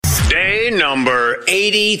Day number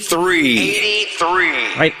 83. All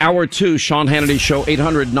right, hour two, Sean Hannity Show,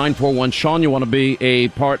 800-941. Sean, you want to be a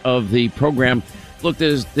part of the program. Look,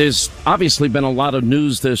 there's obviously been a lot of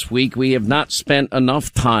news this week. We have not spent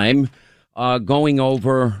enough time going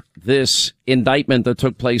over this indictment that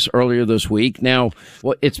took place earlier this week. Now,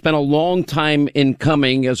 it's been a long time in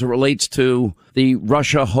coming as it relates to the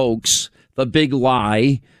Russia hoax, the big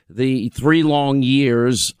lie, the 3 long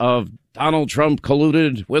years of Donald Trump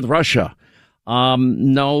colluded with Russia.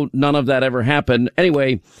 No, none of that ever happened.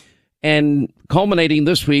 Anyway, and culminating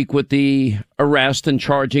this week with the arrest and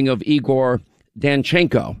charging of Igor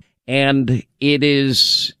Danchenko. And it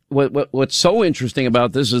is what's so interesting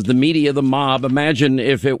about this is the media, the mob. Imagine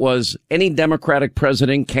if it was any Democratic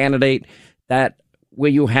president candidate that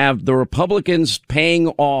where you have the Republicans paying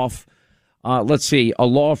off a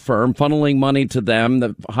law firm, funneling money to them,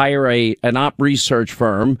 that hire an op research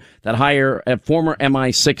firm, that hire a former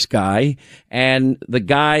MI6 guy, and the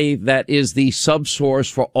guy that is the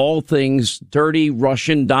subsource for all things dirty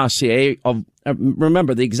Russian dossier of,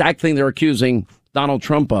 remember, the exact thing they're accusing Donald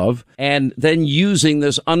Trump of, and then using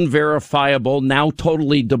this unverifiable, now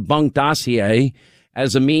totally debunked dossier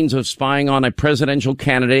as a means of spying on a presidential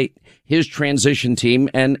candidate, his transition team,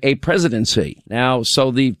 and a presidency. Now,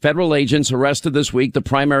 so the federal agents arrested this week, the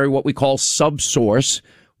primary, what we call subsource.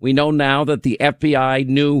 We know now that the FBI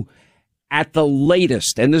knew at the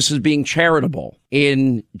latest, and this is being charitable,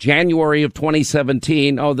 in January of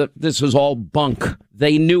 2017, that this was all bunk.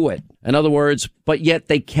 They knew it. In other words, but yet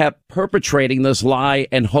they kept perpetrating this lie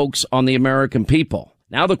and hoax on the American people.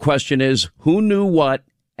 Now the question is, who knew what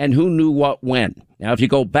and who knew what when? Now, if you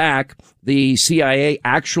go back, the CIA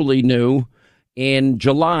actually knew in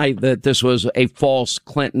July that this was a false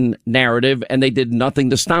Clinton narrative, and they did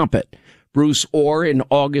nothing to stop it. Bruce Orr in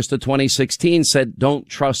August of 2016 said, don't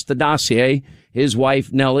trust the dossier. His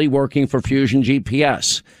wife, Nellie, working for Fusion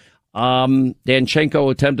GPS.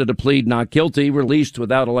 Danchenko attempted to plead not guilty, released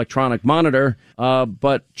without electronic monitor,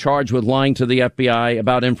 but charged with lying to the FBI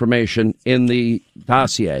about information in the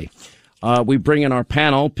dossier. We bring in our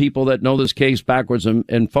panel, people that know this case backwards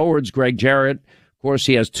and forwards. Greg Jarrett, of course,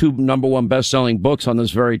 he has 2 #1 best-selling books on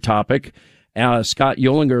this very topic. Scott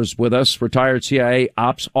Eulinger's with us, retired CIA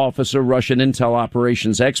ops officer, Russian intel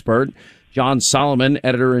operations expert. John Solomon,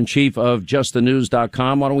 editor-in-chief of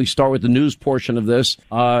justthenews.com. Why don't we start with the news portion of this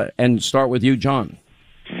and start with you, John?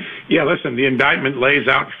 Yeah, listen, the indictment lays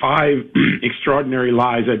out 5 extraordinary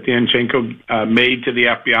lies that Danchenko made to the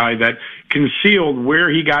FBI that concealed where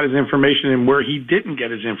he got his information and where he didn't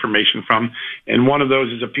get his information from. And one of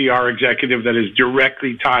those is a PR executive that is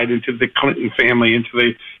directly tied into the Clinton family, into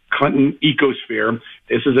the Clinton ecosphere.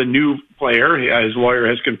 This is a new player. His lawyer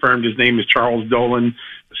has confirmed his name is Charles Dolan,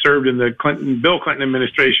 served in the Bill Clinton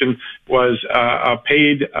administration, was a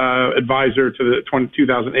paid advisor to the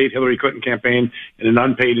 2008 Hillary Clinton campaign and an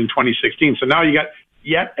unpaid in 2016. So now you got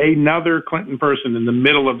yet another Clinton person in the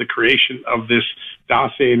middle of the creation of this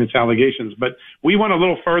dossier and its allegations. But we went a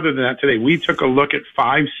little further than that today. We took a look at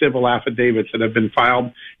 5 civil affidavits that have been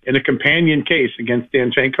filed in a companion case against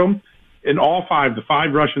Danchenko. In all 5, the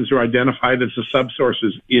 5 Russians who are identified as the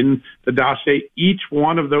subsources in the dossier, each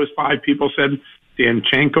one of those 5 people said,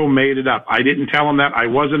 Danchenko made it up. I didn't tell him that. I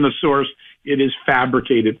wasn't the source. It is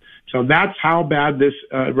fabricated. So that's how bad this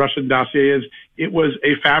Russian dossier is. It was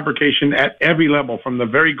a fabrication at every level, from the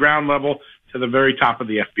very ground level to the very top of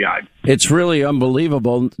the FBI. It's really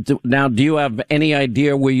unbelievable. Now, do you have any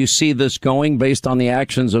idea where you see this going based on the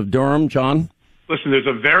actions of Durham, John? Listen, there's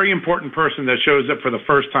a very important person that shows up for the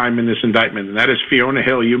first time in this indictment, and that is Fiona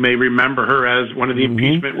Hill. You may remember her as one of the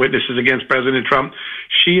impeachment witnesses against President Trump.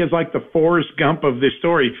 She is like the Forrest Gump of this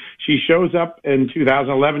story. She shows up in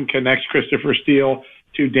 2011, connects Christopher Steele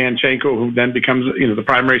to Danchenko, who then becomes, the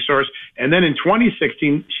primary source. And then in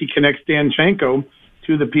 2016, she connects Danchenko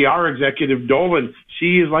to the PR executive Dolan.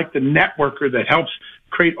 She is like the networker that helps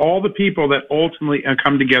create all the people that ultimately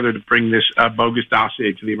come together to bring this bogus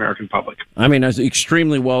dossier to the American public. I mean, that's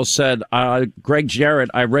extremely well said. Greg Jarrett,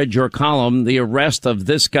 I read your column, the arrest of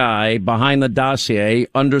this guy behind the dossier,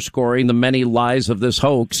 underscoring the many lies of this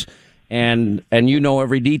hoax, and you know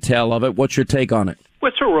every detail of it. What's your take on it?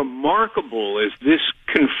 What's so remarkable is this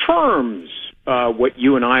confirms what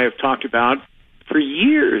you and I have talked about for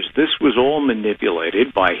years. This was all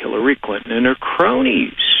manipulated by Hillary Clinton and her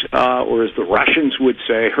cronies, or as the Russians would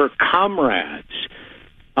say, her comrades.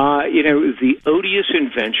 It was the odious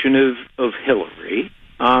invention of Hillary,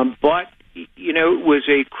 but it was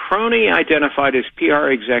a crony identified as PR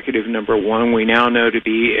executive number 1. We now know to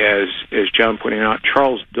be, as John pointed out,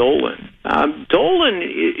 Charles Dolan. Dolan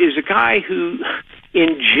is a guy who,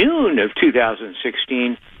 in June of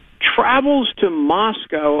 2016, travels to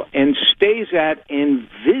Moscow and stays at and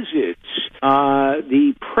visits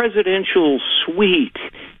the presidential suite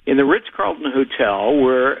in the Ritz-Carlton Hotel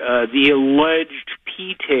where the alleged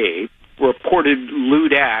P-tape, reported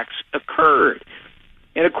lewd acts, occurred.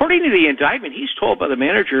 And according to the indictment, he's told by the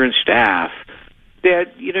manager and staff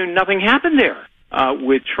that, nothing happened there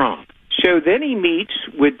with Trump. So then he meets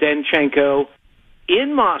with Danchenko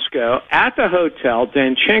in Moscow at the hotel.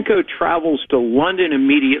 Danchenko travels to London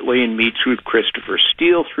immediately and meets with Christopher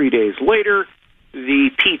Steele. 3 days later, the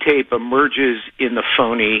P-tape emerges in the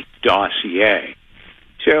phony dossier.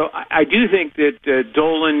 So I do think that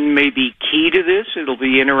Dolan may be key to this. It'll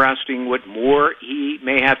be interesting what more he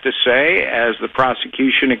may have to say as the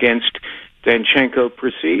prosecution against Danchenko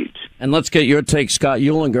proceeds. And let's get your take, Scott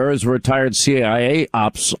Eulinger, as a retired CIA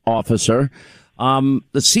ops officer.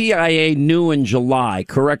 The CIA knew in July,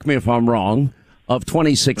 correct me if I'm wrong, of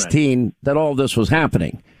 2016 that all this was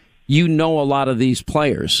happening. You know a lot of these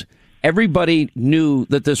players. Everybody knew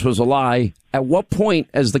that this was a lie. At what point,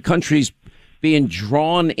 as the country's being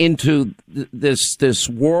drawn into this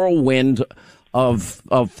whirlwind of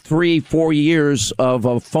 3-4 years of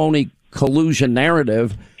a phony collusion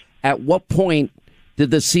narrative, at what point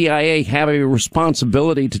did the CIA have a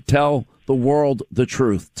responsibility to tell the world the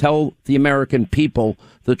truth, tell the American people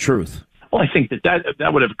the truth? Well, I think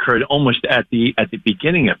that would have occurred almost at the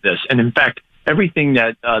beginning of this. And in fact, everything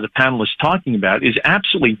that the panel is talking about is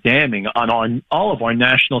absolutely damning on all of our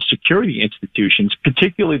national security institutions,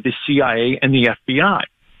 particularly the CIA and the FBI.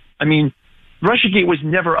 I mean, Russiagate was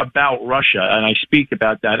never about Russia, and I speak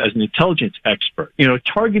about that as an intelligence expert.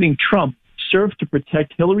 Targeting Trump served to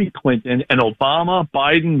protect Hillary Clinton and Obama,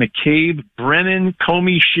 Biden, McCabe, Brennan,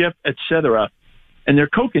 Comey, Schiff, etc., and their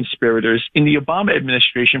co-conspirators in the Obama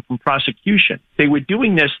administration from prosecution. They were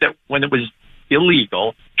doing this when it was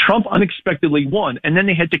illegal. Trump unexpectedly won, and then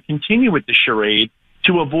they had to continue with the charade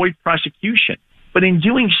to avoid prosecution. But in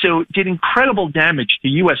doing so, did incredible damage to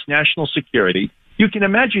U.S. national security. You can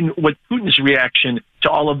imagine what Putin's reaction to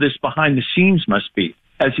all of this behind the scenes must be,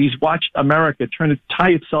 as he's watched America trying to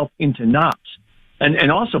tie itself into knots.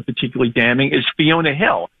 And also particularly damning is Fiona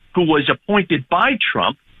Hill, who was appointed by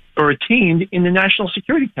Trump or retained in the National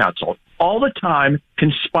Security Council, all the time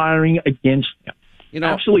conspiring against him.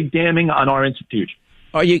 Absolutely damning on our institution.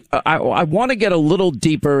 I want to get a little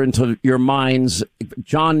deeper into your minds.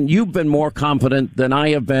 John, you've been more competent than I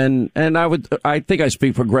have been, and I think I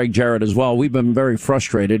speak for Greg Jarrett as well. We've been very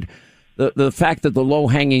frustrated. The fact that the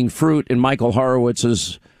low-hanging fruit in Michael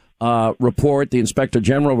Horowitz's report, the Inspector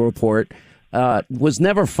General report, was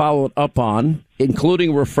never followed up on,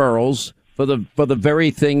 including referrals for the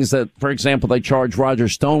very things that, for example, they charged Roger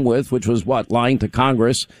Stone with, which was lying to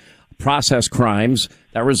Congress, process crimes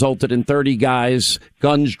that resulted in 30 guys,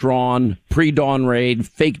 guns drawn, pre-dawn raid,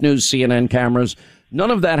 fake news CNN cameras. None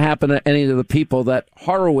of that happened to any of the people that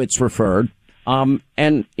Horowitz referred.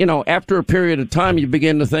 And, after a period of time, you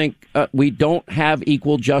begin to think we don't have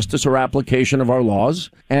equal justice or application of our laws,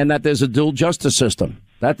 and that there's a dual justice system.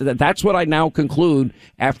 That's what I now conclude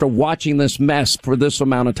after watching this mess for this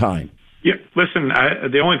amount of time. Yeah, listen,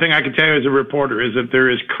 the only thing I can tell you as a reporter is that there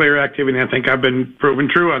is clear activity, and I think I've been proven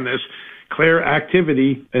true on this, clear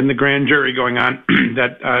activity in the grand jury going on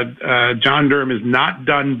that John Durham is not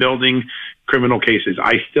done building criminal cases.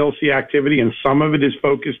 I still see activity, and some of it is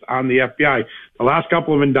focused on the FBI. The last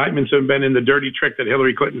couple of indictments have been in the dirty trick that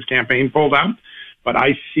Hillary Clinton's campaign pulled out, but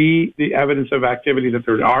I see the evidence of activity that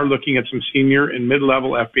they are looking at some senior and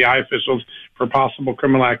mid-level FBI officials for possible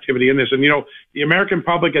criminal activity in this. And, the American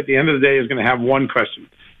public at the end of the day is going to have one question,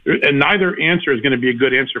 and neither answer is going to be a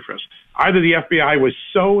good answer for us. Either the FBI was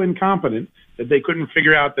so incompetent that they couldn't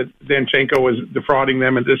figure out that Danchenko was defrauding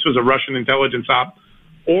them and this was a Russian intelligence op,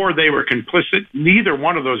 or they were complicit. Neither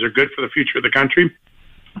one of those are good for the future of the country.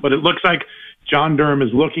 But it looks like John Durham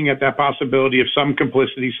is looking at that possibility of some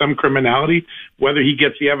complicity, some criminality. Whether he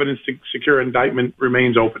gets the evidence to secure indictment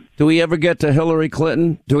remains open. Do we ever get to Hillary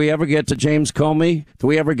Clinton? Do we ever get to James Comey? Do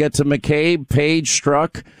we ever get to McCabe, Page,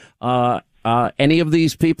 Strzok? Any of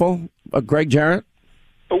these people? Greg Jarrett?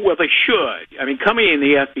 Well, they should. I mean, Comey and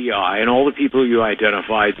the FBI and all the people you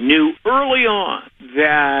identified knew early on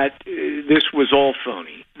that this was all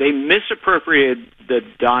phony. They misappropriated the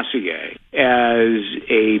dossier as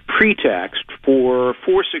a pretext for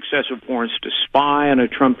 4 successive warrants to spy on a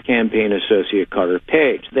Trump campaign associate, Carter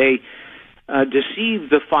Page. They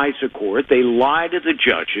deceived the FISA court. They lied to the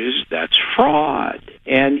judges. That's fraud.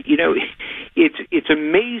 And, it's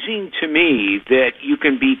amazing to me that you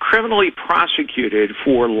can be criminally prosecuted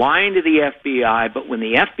for lying to the FBI, but when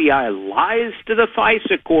the FBI lies to the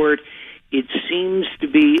FISA court, it seems to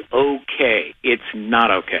be okay. It's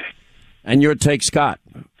not okay. And your take, Scott?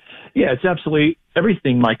 Yeah, it's absolutely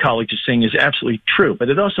everything my colleagues are saying is absolutely true. But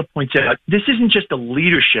it also points out this isn't just a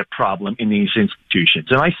leadership problem in these institutions.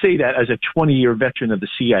 And I say that as a 20-year veteran of the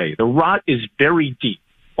CIA. The rot is very deep,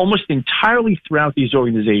 almost entirely throughout these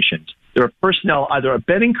organizations. There are personnel either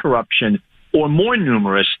abetting corruption or, more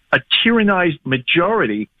numerous, a tyrannized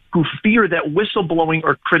majority who fear that whistleblowing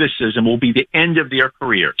or criticism will be the end of their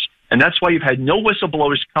careers. And that's why you've had no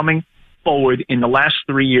whistleblowers coming forward in the last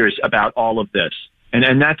 3 years about all of this.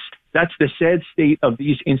 And that's the sad state of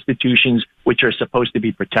these institutions which are supposed to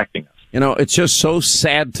be protecting us. You know, it's just so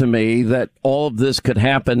sad to me that all of this could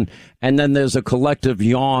happen, and then there's a collective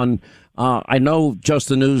yawn. I know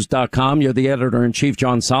justthenews.com, you're the editor-in-chief,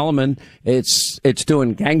 John Solomon. It's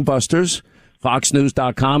doing gangbusters.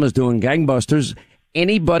 FoxNews.com is doing gangbusters.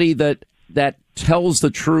 Anybody that tells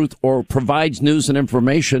the truth or provides news and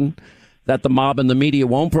information that the mob and the media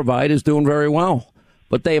won't provide is doing very well.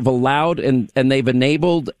 But they have allowed and they've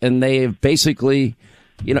enabled and they have basically,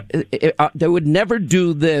 you know, they would never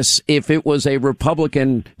do this if it was a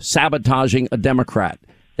Republican sabotaging a Democrat.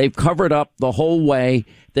 They've covered up the whole way.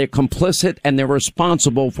 They're complicit and they're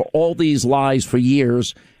responsible for all these lies for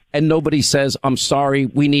years. And nobody says, I'm sorry,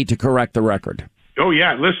 we need to correct the record. Oh,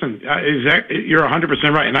 yeah. Listen, you're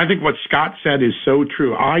 100% right. And I think what Scott said is so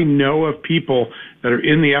true. I know of people that are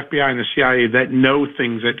in the FBI and the CIA that know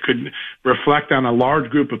things that could reflect on a large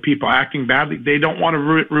group of people acting badly. They don't want to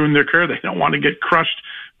ruin their career. They don't want to get crushed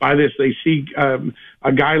by this. They see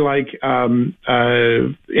a guy like Andrew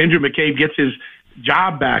McCabe gets his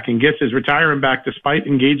job back and gets his retirement back despite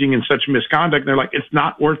engaging in such misconduct. And they're like, it's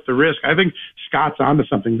not worth the risk. I think Scott's onto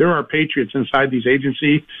something. There are patriots inside these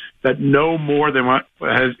agencies that know more than what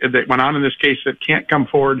that went on in this case that can't come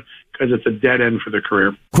forward because it's a dead end for their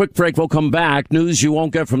career. Quick break. We'll come back. News you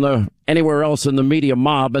won't get from anywhere else in the media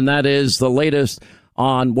mob, and that is the latest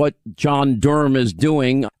on what John Durham is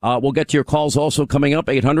doing. We'll get to your calls also coming up.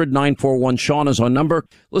 800-941-SEAN is our number.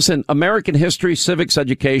 Listen, American history, civics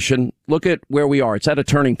education, look at where we are. It's at a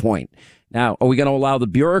turning point. Now, are we going to allow the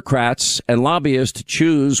bureaucrats and lobbyists to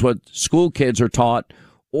choose what school kids are taught,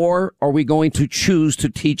 or are we going to choose to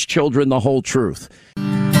teach children the whole truth?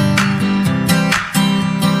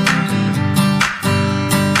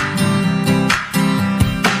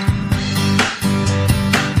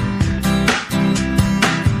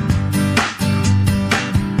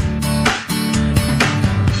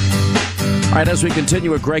 All right, as we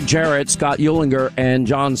continue with Greg Jarrett, Scott Eulinger, and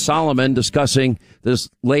John Solomon discussing this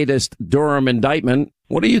latest Durham indictment.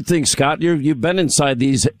 What do you think, Scott? You've been inside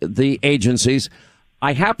the agencies.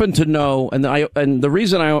 I happen to know, and the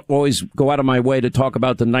reason I always go out of my way to talk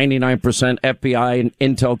about the 99% FBI and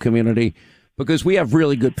intel community, because we have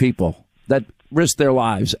really good people that risk their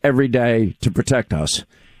lives every day to protect us.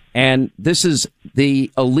 And this is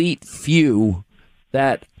the elite few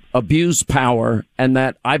that abuse power and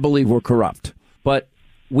that I believe were corrupt. But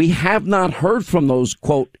we have not heard from those,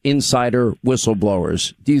 quote, insider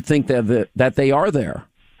whistleblowers. Do you think that they are there?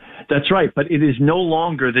 That's right. But it is no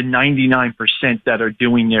longer the 99% that are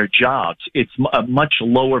doing their jobs. It's a much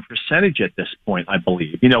lower percentage at this point, I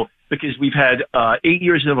believe, because we've had 8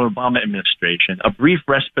 years of Obama administration, a brief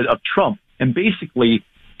respite of Trump, and basically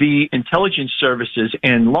the intelligence services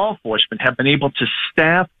and law enforcement have been able to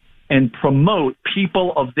staff and promote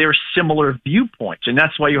people of their similar viewpoints. And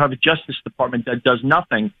that's why you have a Justice Department that does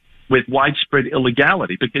nothing with widespread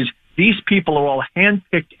illegality, because these people are all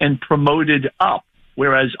handpicked and promoted up,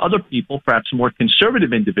 whereas other people, perhaps more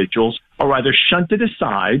conservative individuals, are either shunted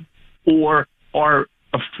aside or are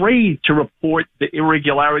afraid to report the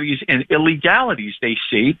irregularities and illegalities they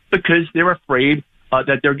see because they're afraid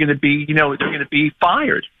that they're going to be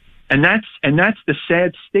fired. And that's the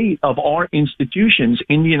sad state of our institutions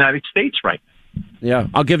in the United States right now. Yeah,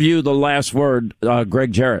 I'll give you the last word,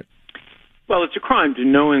 Greg Jarrett. Well, it's a crime to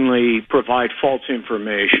knowingly provide false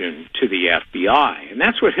information to the FBI, and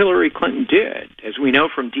that's what Hillary Clinton did. As we know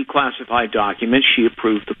from declassified documents, she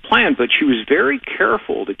approved the plan, but she was very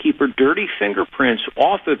careful to keep her dirty fingerprints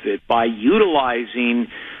off of it by utilizing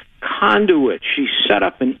conduit. She set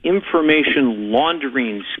up an information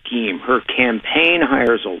laundering scheme. Her campaign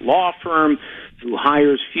hires a law firm who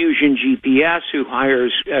hires Fusion GPS, who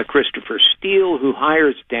hires Christopher Steele, who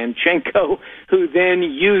hires Danchenko, who then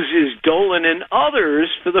uses Dolan and others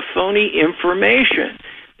for the phony information.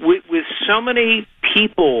 With so many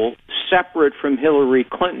people separate from Hillary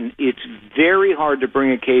Clinton, it's very hard to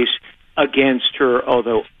bring a case against her,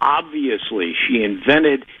 although obviously she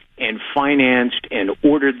invented and financed and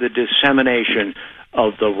ordered the dissemination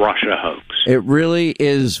of the Russia hoax. It really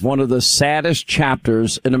is one of the saddest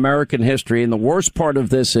chapters in American history. And the worst part of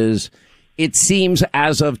this is it seems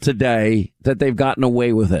as of today that they've gotten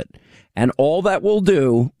away with it. And all that will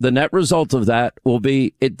do, the net result of that will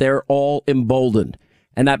be they're all emboldened.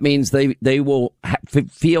 And that means they will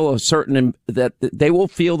feel that they will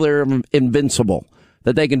feel they're invincible,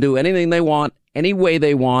 that they can do anything they want, any way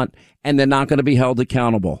they want, and they're not going to be held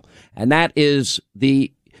accountable. And that is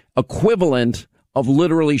the equivalent of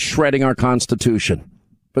literally shredding our Constitution,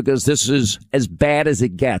 because this is as bad as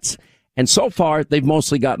it gets. And so far, they've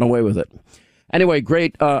mostly gotten away with it. Anyway,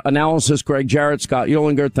 great analysis, Greg Jarrett, Scott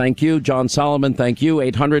Eulinger, thank you. John Solomon, thank you.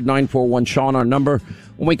 800-941-SEAN, our number.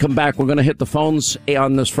 When we come back, we're going to hit the phones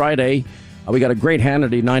on this Friday. We got a great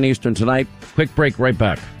Hannity, 9 Eastern tonight. Quick break, right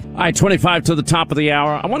back. All right, 25 to the top of the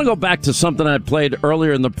hour. I want to go back to something I played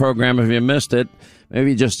earlier in the program. If you missed it,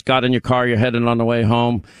 maybe you just got in your car, you're heading on the way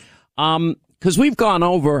home. Because we've gone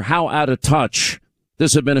over how out of touch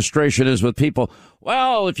this administration is with people.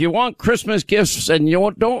 Well, if you want Christmas gifts and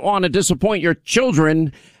you don't want to disappoint your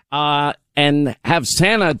children and have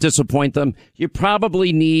Santa disappoint them, you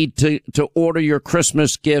probably need to order your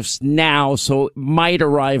Christmas gifts now so it might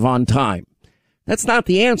arrive on time. That's not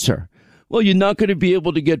the answer. Well, you're not going to be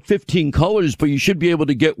able to get 15 colors, but you should be able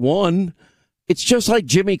to get one. It's just like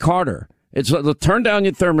Jimmy Carter. It's turn down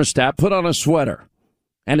your thermostat, put on a sweater.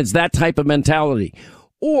 And it's that type of mentality.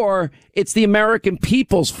 Or it's the American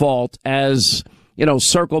people's fault, as,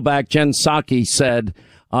 circle back Jen Psaki said.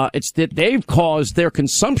 It's that their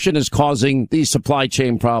consumption is causing these supply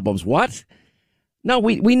chain problems. What? No,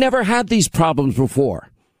 we never had these problems before.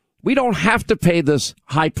 We don't have to pay this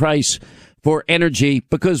high price for energy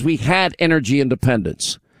because we had energy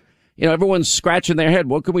independence. Everyone's scratching their head.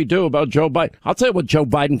 What can we do about Joe Biden? I'll tell you what Joe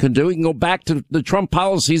Biden can do. He can go back to the Trump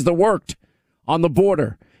policies that worked on the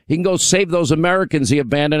border. He can go save those Americans he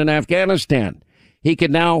abandoned in Afghanistan. He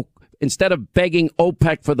can now, instead of begging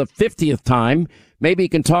OPEC for the 50th time, maybe he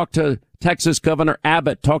can talk to Texas Governor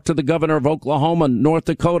Abbott, talk to the governor of Oklahoma, North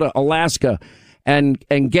Dakota, Alaska, and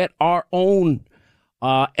get our own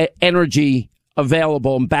energy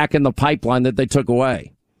available and back in the pipeline that they took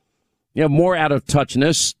away. More out of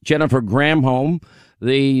touchness. Jennifer Granholm,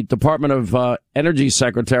 the Department of Energy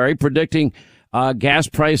Secretary, predicting gas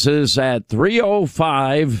prices at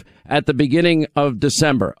 $3.05 at the beginning of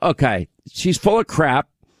December. Okay, she's full of crap.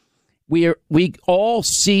 We all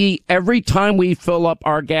see every time we fill up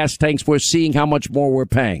our gas tanks, we're seeing how much more we're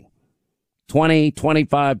paying. 20,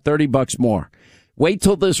 25, 30 bucks more. Wait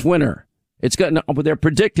till this winter. They're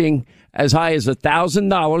predicting as high as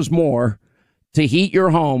 $1,000 more to heat your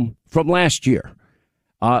home from last year.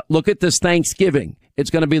 Look at this Thanksgiving. It's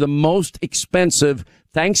going to be the most expensive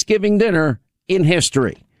Thanksgiving dinner in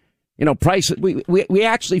history. Prices, we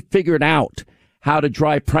actually figured out how to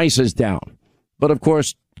drive prices down. But of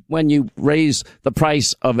course, when you raise the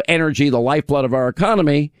price of energy, the lifeblood of our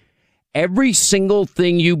economy, every single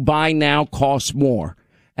thing you buy now costs more.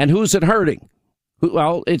 And who's it hurting?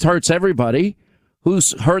 Well, it hurts everybody.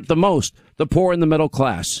 Who's hurt the most? The poor and the middle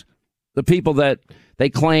class. The people that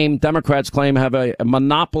Democrats claim have a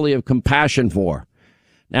monopoly of compassion for.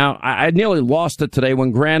 Now, I nearly lost it today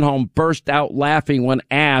when Granholm burst out laughing when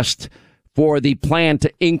asked for the plan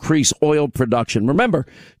to increase oil production. Remember,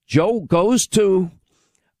 Joe goes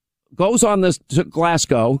on this to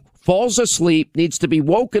Glasgow, falls asleep, needs to be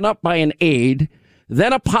woken up by an aide,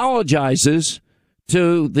 then apologizes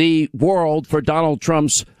to the world for Donald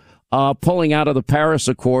Trump's pulling out of the Paris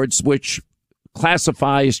Accords, which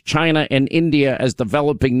classifies China and India as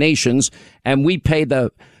developing nations, and we pay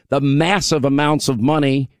the massive amounts of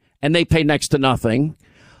money, and they pay next to nothing.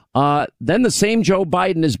 Then the same Joe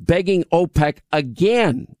Biden is begging OPEC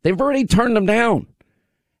again. They've already turned them down.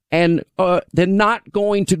 And they're not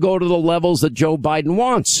going to go to the levels that Joe Biden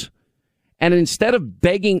wants. And instead of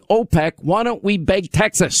begging OPEC, why don't we beg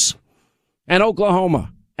Texas and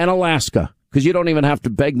Oklahoma and Alaska? Because you don't even have to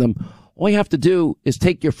beg them. All you have to do is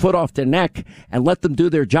take your foot off their neck and let them do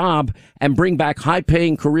their job and bring back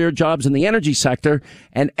high-paying career jobs in the energy sector,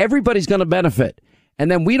 and everybody's going to benefit.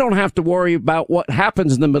 And then we don't have to worry about what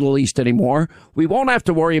happens in the Middle East anymore. We won't have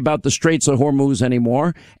to worry about the Straits of Hormuz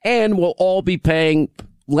anymore, and we'll all be paying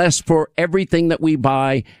less for everything that we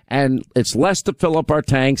buy, and it's less to fill up our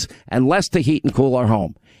tanks and less to heat and cool our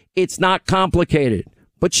home. It's not complicated,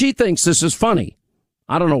 but she thinks this is funny.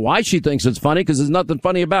 I don't know why she thinks it's funny, because there's nothing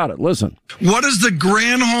funny about it. Listen. What is the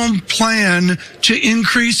Granholm plan to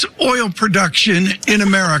increase oil production in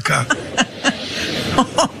America?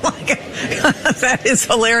 Oh, my God. That is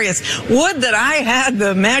hilarious. Would that I had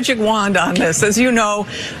the magic wand on this. As you know,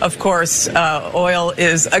 of course, oil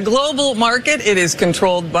is a global market. It is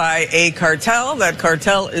controlled by a cartel. That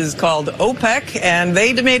cartel is called OPEC, and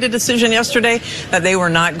they made a decision yesterday that they were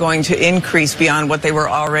not going to increase beyond what they were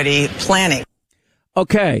already planning.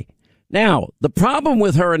 Okay. Now, the problem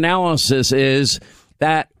with her analysis is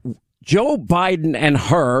that Joe Biden and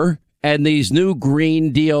her and these new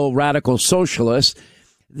Green Deal radical socialists,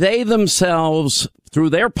 they themselves, through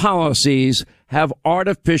their policies, have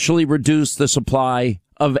artificially reduced the supply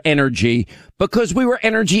of energy because we were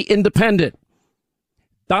energy independent.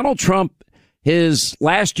 Donald Trump, his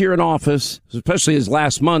last year in office, especially his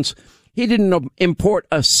last months, he didn't import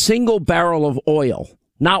a single barrel of oil,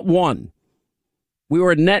 not one. We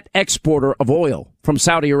were a net exporter of oil from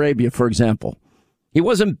Saudi Arabia, for example. He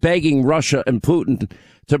wasn't begging Russia and Putin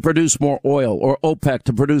to produce more oil or OPEC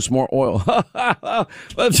to produce more oil.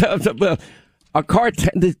 A cartel.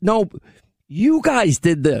 No, you guys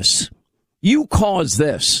did this. You caused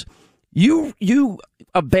this. You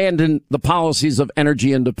abandoned the policies of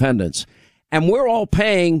energy independence. And we're all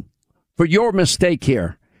paying for your mistake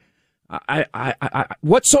here.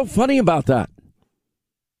 What's so funny about that?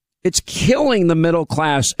 It's killing the middle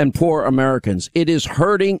class and poor Americans. It is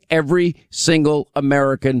hurting every single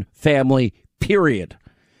American family, period.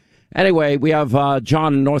 Anyway, we have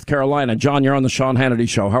John in North Carolina. John, you're on the Sean Hannity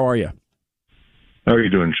Show. How are you? How are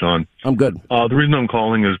you doing, Sean? I'm good. The reason I'm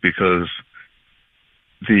calling is because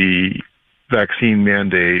the vaccine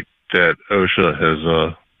mandate that OSHA has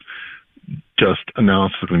just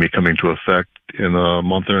announced is going to be coming to effect in a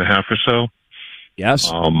month and a half or so.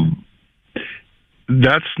 Yes.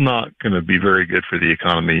 That's not going to be very good for the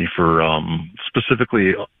economy for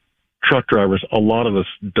specifically truck drivers. A lot of us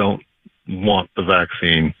don't want the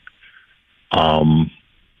vaccine. And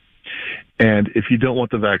if you don't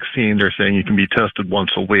want the vaccine, they're saying you can be tested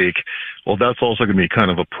once a week. Well, that's also going to be kind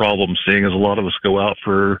of a problem, seeing as a lot of us go out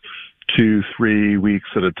for 2-3 weeks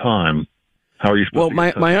at a time. How are you supposed to get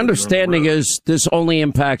tested? My understanding is this only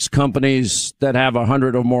impacts companies that have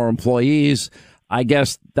 100 or more employees. I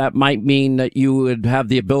guess that might mean that you would have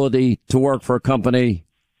the ability to work for a company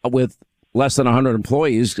with less than 100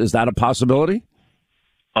 employees. Is that a possibility?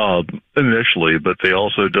 Initially, but they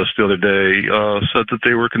also just the other day said that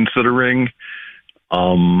they were considering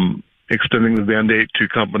extending the mandate to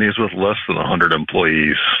companies with less than 100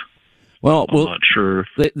 employees. Well, I'm not sure.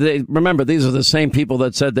 They remember, these are the same people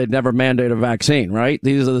that said they'd never mandate a vaccine, right?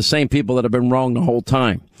 These are the same people that have been wrong the whole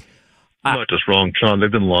time. Not just wrong, Sean.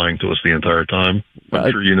 They've been lying to us the entire time.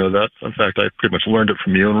 I'm sure you know that. In fact, I pretty much learned it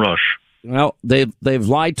from you and Rush. Well, they've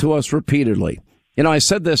lied to us repeatedly. You know, I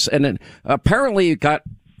said this, and then apparently it got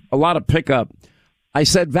a lot of pickup. I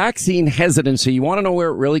said vaccine hesitancy. You want to know where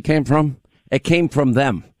it really came from? It came from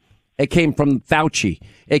them. It came from Fauci.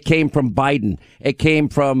 It came from Biden. It came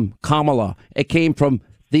from Kamala. It came from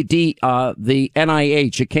the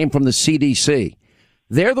NIH. It came from the CDC.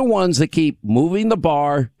 They're the ones that keep moving the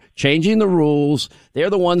bar, changing the rules. They're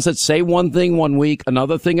the ones that say one thing one week,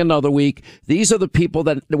 another thing another week. These are the people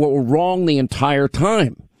that were wrong the entire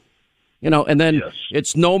time. You know, and then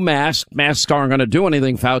It's no mask. Masks aren't going to do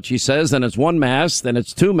anything, Fauci says. Then it's one mask. Then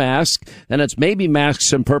it's two masks. Then it's maybe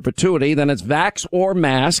masks in perpetuity. Then it's vax or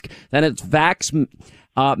mask. Then it's vax,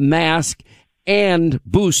 mask, and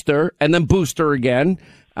booster. And then booster again.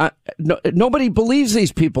 Nobody believes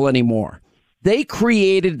these people anymore. They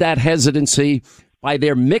created that hesitancy by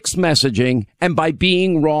their mixed messaging and by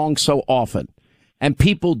being wrong so often. And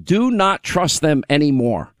people do not trust them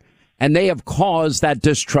anymore. And they have caused that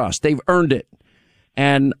distrust. They've earned it.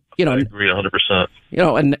 And, you know, I agree 100%. You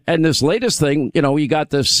know, and this latest thing, you know, you got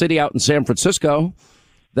this city out in San Francisco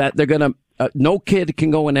that they're going to, no kid can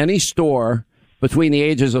go in any store between the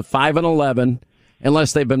ages of 5 and 11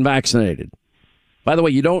 unless they've been vaccinated. By the way,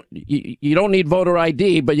 you don't need voter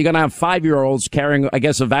ID, but you're going to have 5-year-olds carrying, I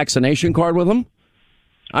guess, a vaccination card with them.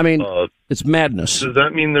 I mean, it's madness. Does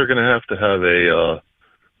that mean they're going to have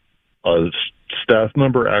a staff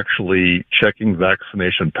member actually checking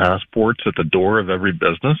vaccination passports at the door of every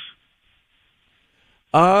business?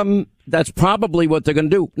 That's probably what they're going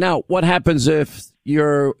to do. Now, what happens if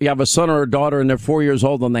you have a son or a daughter and they're 4 years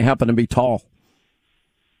old and they happen to be tall?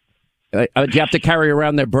 Do you have to carry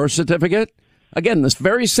around their birth certificate? Again, this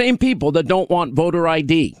very same people that don't want voter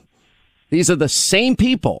ID. These are the same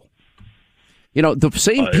people. You know, the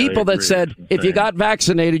same people that said, if you got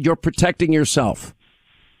vaccinated, you're protecting yourself.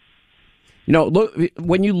 You know, look,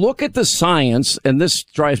 when you look at the science, and this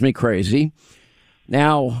drives me crazy.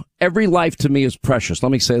 Now, every life to me is precious.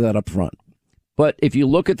 Let me say that up front. But if you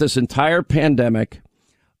look at this entire pandemic,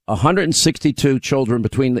 162 children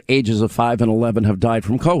between the ages of 5 and 11 have died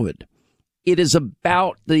from COVID. It is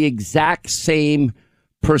about the exact same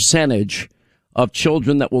percentage of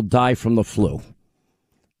children that will die from the flu.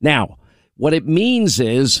 Now, what it means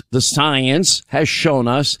is the science has shown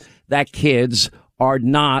us that kids are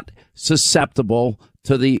not susceptible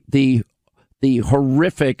to the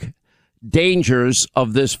horrific dangers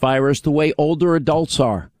of this virus the way older adults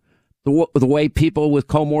are, the way people with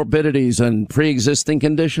comorbidities and pre-existing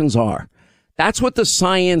conditions are. That's what the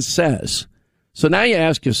science says. So now you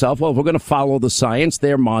ask yourself, well, if we're going to follow the science,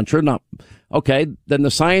 their mantra, okay, then the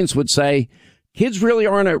science would say kids really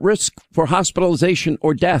aren't at risk for hospitalization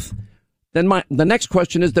or death. Then the next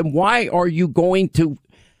question is, then why are you going to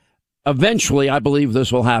eventually, I believe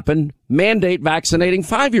this will happen, mandate vaccinating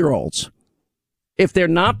 5-year-olds? If they're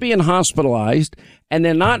not being hospitalized and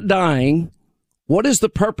they're not dying, what is the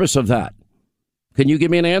purpose of that? Can you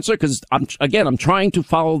give me an answer? Because, I'm trying to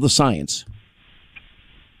follow the science.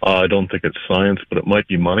 I don't think it's science, but it might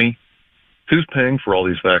be money. Who's paying for all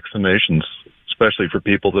these vaccinations, especially for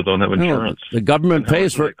people that don't have insurance? The government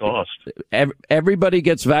pays for it. Cost? Everybody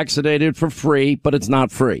gets vaccinated for free, but it's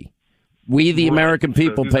not free. We, the American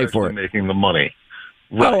people, pay for it. Making the money.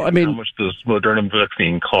 Right. Well, I mean, how much does Moderna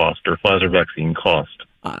vaccine cost or Pfizer vaccine cost?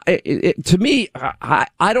 To me,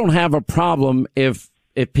 I don't have a problem if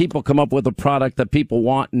people come up with a product that people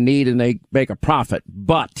want and need and they make a profit.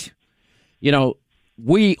 But,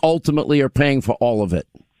 we ultimately are paying for all of it.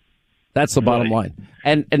 That's the bottom line.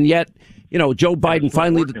 And yet, Joe Biden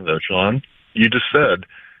finally. Though, Sean, you just said,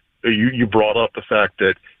 you brought up the fact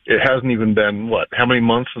that it hasn't even been, how many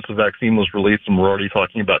months since the vaccine was released and we're already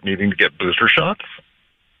talking about needing to get booster shots?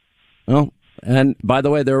 Well, and by the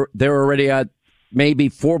way, they're already at maybe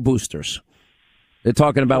 4 boosters. They're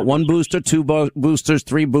talking about 1 booster, 2 boosters,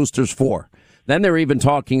 3 boosters, 4. Then they're even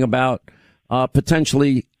talking about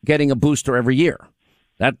potentially getting a booster every year.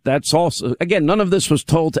 That's also, again, none of this was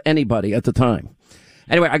told to anybody at the time.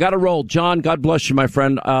 Anyway, I got to roll. John, God bless you, my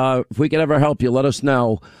friend. If we could ever help you, let us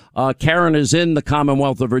know. Karen is in the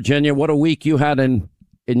Commonwealth of Virginia. What a week you had in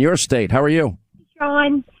your state. How are you?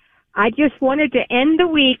 Sean, I just wanted to end the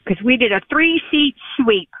week because we did a 3-seat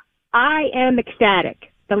sweep. I am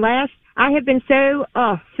ecstatic. I have been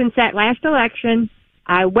since that last election.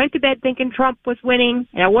 I went to bed thinking Trump was winning,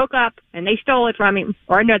 and I woke up and they stole it from him.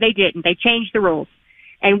 Or no, they didn't. They changed the rules.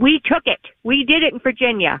 And we took it. We did it in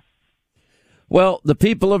Virginia. Well, the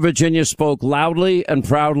people of Virginia spoke loudly and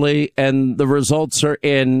proudly, and the results are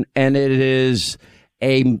in, and it is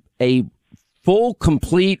a full,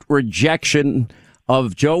 complete rejection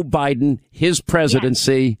of Joe Biden, his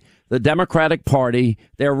presidency, the Democratic Party,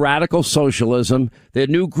 their radical socialism, their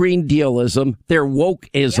new Green Dealism, their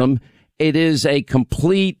wokeism. Yep. It is a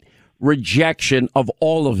complete rejection of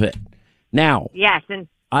all of it. Now, yes, and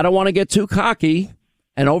I don't want to get too cocky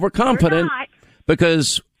and overconfident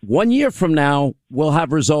because 1 year from now, we'll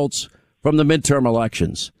have results from the midterm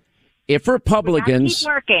elections. If Republicans... keep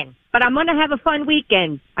working, but I'm going to have a fun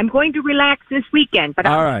weekend. I'm going to relax this weekend, but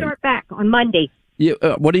I'll start back on Monday.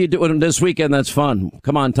 What are you doing this weekend that's fun?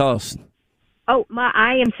 Come on, tell us. Oh,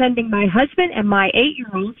 I am sending my husband and my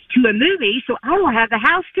 8-year-old to a movie, so I will have the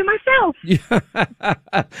house to myself.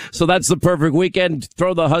 So that's the perfect weekend.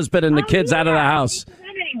 Throw the husband and the kids out of the house.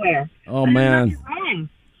 Anywhere. Oh, man.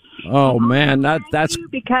 Oh, man. That's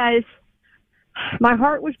because my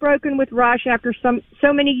heart was broken with Rush after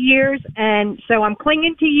so many years, and so I'm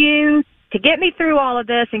clinging to you to get me through all of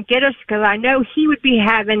this and get us, because I know he would be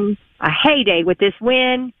having a heyday with this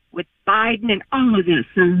win, with Biden and all of this.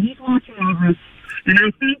 So he's watching all this. And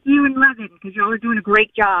I thank you and love it because y'all are doing a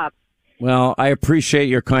great job. Well, I appreciate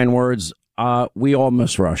your kind words. We all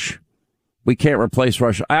miss Rush. We can't replace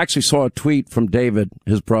Rush. I actually saw a tweet from David,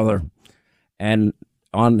 his brother, and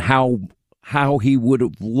on how he would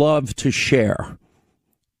have loved to share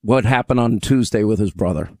what happened on Tuesday with his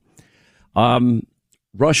brother.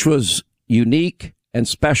 Rush was unique and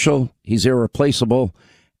special. He's irreplaceable.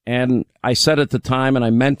 And I said at the time, and I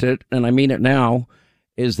meant it, and I mean it now,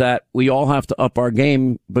 is that we all have to up our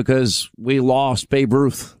game because we lost Babe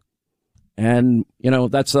Ruth. And,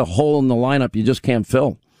 that's a hole in the lineup you just can't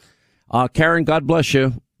fill. Karen, God bless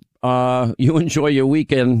you. You enjoy your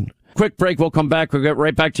weekend. Quick break. We'll come back. We'll get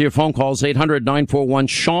right back to your phone calls. 800-941.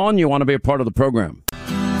 Sean, you want to be a part of the program.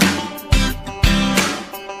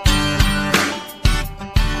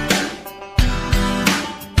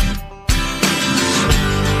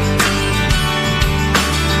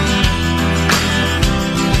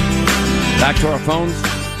 Back to our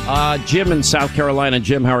phones. Jim in South Carolina.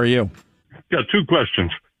 Jim, how are you? Got 2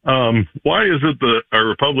 questions. Why is it that our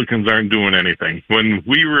Republicans aren't doing anything? When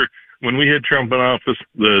we were when we had Trump in office,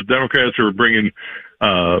 the Democrats were bringing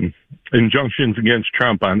injunctions against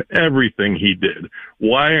Trump on everything he did.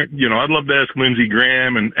 Why, I'd love to ask Lindsey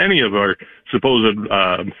Graham and any of our supposed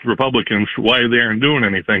Republicans why they aren't doing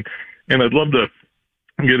anything. And I'd love to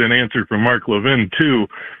get an answer from Mark Levin, too,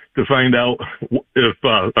 to find out if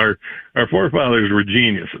our forefathers were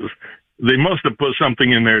geniuses. They must have put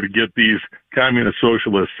something in there to get these communist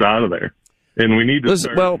socialists out of there. And we need to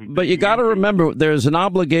start. Well, but you got to remember, there's an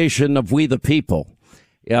obligation of we the people.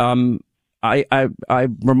 I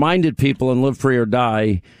reminded people in Live Free or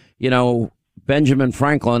Die, Benjamin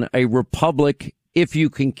Franklin, a republic if you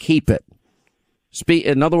can keep it.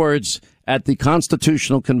 In other words, at the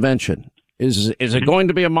Constitutional Convention, is it going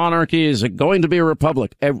to be a monarchy? Is it going to be a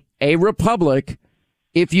republic? A republic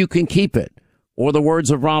if you can keep it. Or the words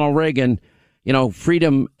of Ronald Reagan,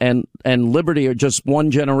 freedom and liberty are just one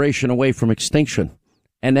generation away from extinction.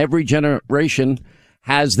 And every generation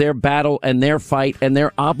has their battle and their fight and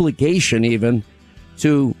their obligation even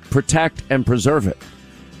to protect and preserve it.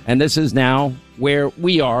 And this is now where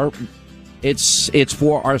we are. It's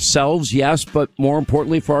for ourselves, yes, but more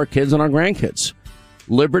importantly for our kids and our grandkids.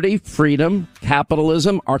 Liberty, freedom,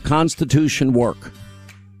 capitalism, our Constitution work.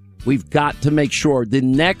 We've got to make sure the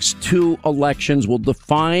next two elections will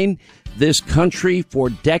define this country for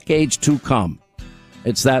decades to come.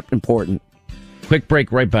 It's that important. Quick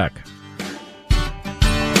break, right back.